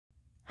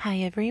Hi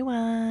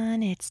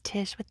everyone, it's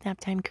Tish with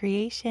Naptime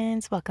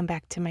Creations. Welcome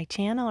back to my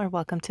channel, or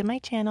welcome to my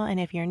channel. And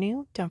if you're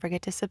new, don't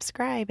forget to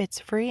subscribe. It's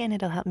free and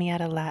it'll help me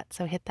out a lot,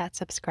 so hit that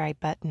subscribe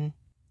button.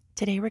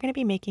 Today we're going to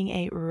be making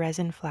a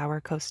resin flower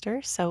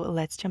coaster, so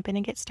let's jump in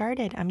and get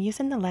started. I'm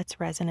using the Let's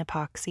Resin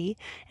epoxy,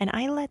 and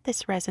I let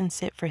this resin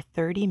sit for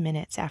 30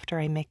 minutes after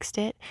I mixed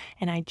it,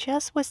 and I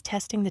just was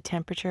testing the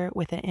temperature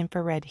with an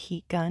infrared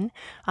heat gun.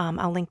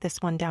 I'll link this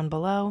one down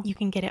below. You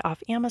can get it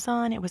off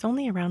Amazon. It was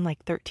only around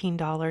like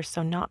 $13,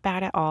 so not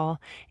bad at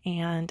all,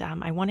 and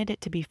I wanted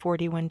it to be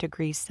 41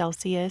 degrees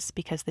Celsius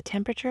because the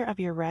temperature of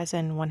your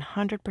resin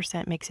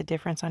 100% makes a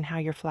difference on how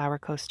your flower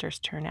coasters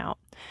turn out.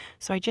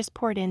 So I just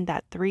poured in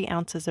that 3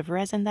 ounces of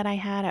resin that I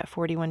had at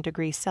 41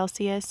 degrees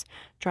Celsius,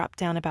 dropped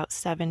down about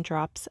 7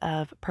 drops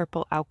of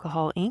purple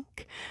alcohol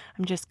ink.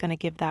 I'm just going to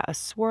give that a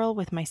swirl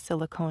with my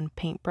silicone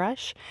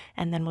paintbrush,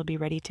 and then we'll be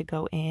ready to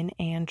go in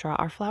and draw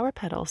our flower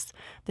petals.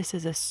 This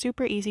is a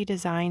super easy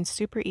design,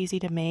 super easy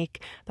to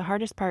make. The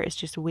hardest part is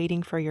just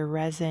waiting for your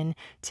resin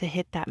to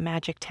hit that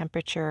magic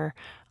temperature.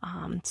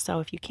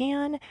 So if you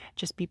can,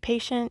 just be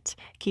patient,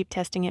 keep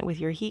testing it with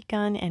your heat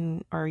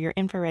gun or your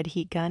infrared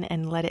heat gun,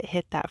 and let it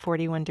hit that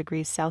 41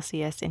 degrees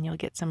Celsius and you'll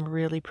get some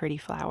really pretty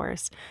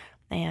flowers.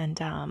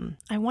 And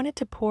I wanted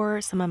to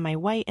pour some of my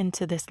white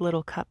into this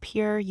little cup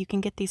here. You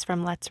can get these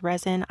from Let's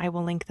Resin. I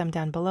will link them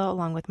down below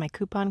along with my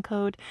coupon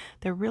code.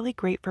 They're really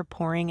great for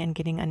pouring and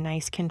getting a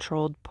nice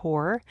controlled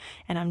pour.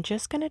 And I'm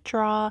just going to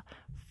draw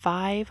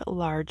 5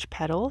 large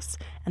petals,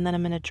 and then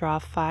I'm going to draw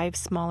 5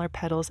 smaller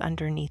petals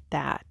underneath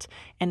that.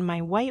 And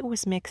my white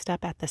was mixed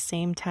up at the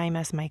same time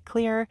as my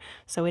clear,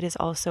 so it is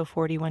also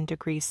 41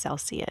 degrees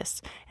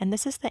Celsius. And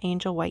this is the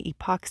Angel White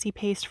epoxy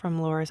paste from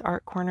Laura's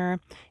Art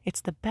Corner.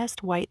 It's the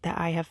best white that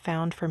I have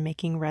found for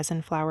making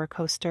resin flower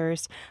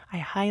coasters. I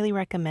highly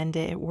recommend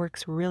it. It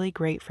works really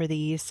great for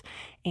these.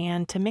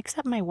 And to mix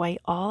up my white,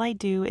 all I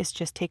do is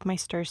just take my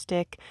stir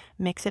stick,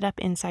 mix it up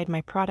inside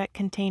my product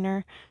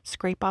container,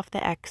 scrape off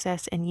the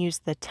excess, and use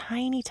the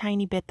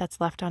tiny bit that's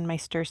left on my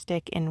stir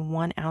stick in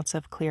 1 ounce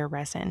of clear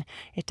resin.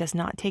 It does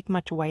not take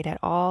much white at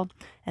all,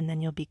 and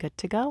then you'll be good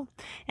to go.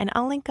 And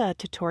I'll link a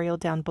tutorial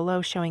down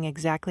below showing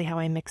exactly how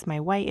I mix my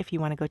white. If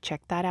you want to go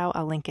check that out,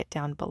 I'll link it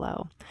down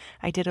below.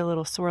 I did a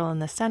little swirl in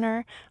the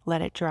center,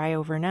 let it dry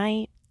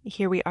overnight.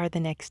 Here we are the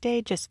next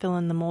day, just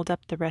filling the mold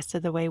up the rest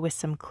of the way with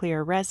some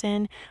clear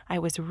resin. I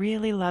was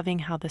really loving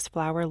how this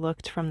flower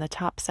looked from the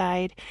top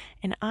side,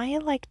 and I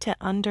like to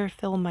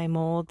underfill my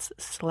molds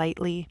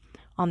slightly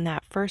on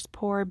that first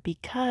pour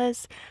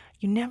because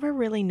you never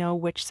really know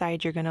which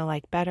side you're going to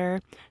like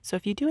better. So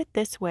if you do it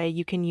this way,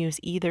 you can use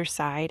either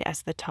side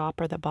as the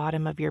top or the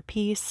bottom of your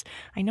piece.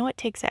 I know it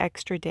takes an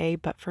extra day,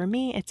 but for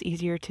me, it's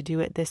easier to do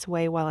it this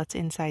way while it's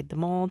inside the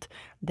mold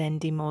than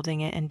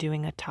demolding it and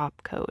doing a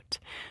top coat.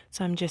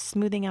 So I'm just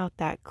smoothing out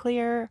that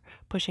clear,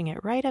 pushing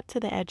it right up to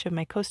the edge of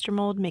my coaster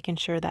mold, making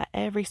sure that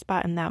every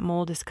spot in that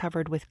mold is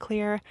covered with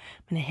clear. I'm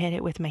going to hit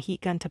it with my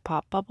heat gun to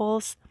pop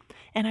bubbles.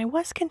 And I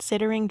was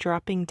considering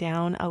dropping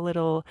down a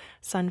little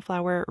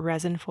sunflower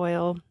resin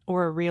foil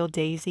or a real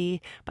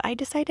daisy, but I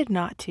decided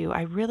not to.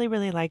 I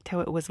really liked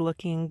how it was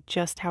looking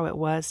just how it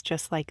was,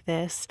 just like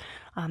this.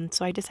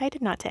 So I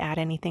decided not to add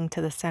anything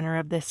to the center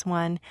of this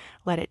one,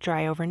 let it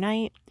dry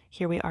overnight.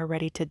 Here we are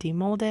ready to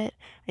demold it.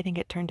 I think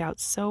it turned out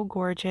so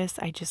gorgeous.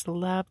 I just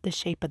love the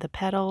shape of the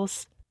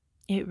petals.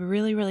 It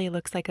really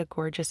looks like a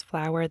gorgeous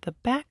flower. The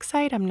back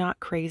side I'm not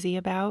crazy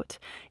about.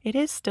 It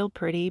is still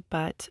pretty,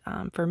 but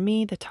for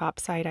me, the top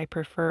side I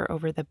prefer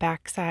over the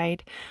back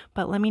side.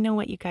 But let me know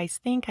what you guys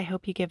think. I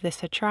hope you give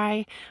this a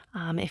try.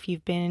 If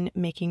you've been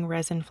making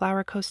resin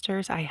flower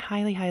coasters, I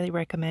highly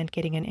recommend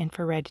getting an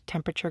infrared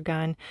temperature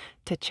gun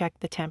to check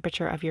the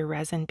temperature of your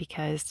resin,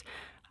 because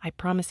I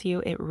promise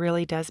you, it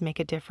really does make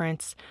a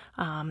difference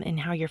in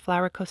how your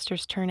flower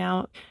coasters turn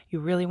out. You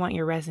really want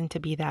your resin to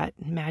be that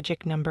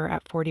magic number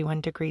at 41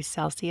 degrees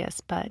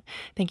Celsius. But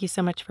thank you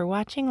so much for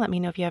watching. Let me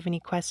know if you have any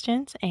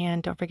questions,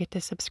 and don't forget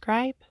to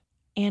subscribe.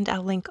 And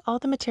I'll link all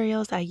the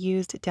materials I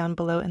used down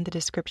below in the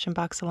description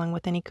box, along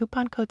with any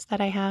coupon codes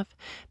that I have.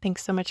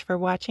 Thanks so much for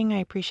watching. I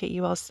appreciate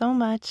you all so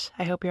much.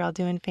 I hope you're all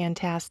doing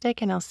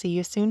fantastic, and I'll see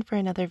you soon for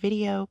another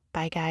video.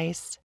 Bye,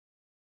 guys.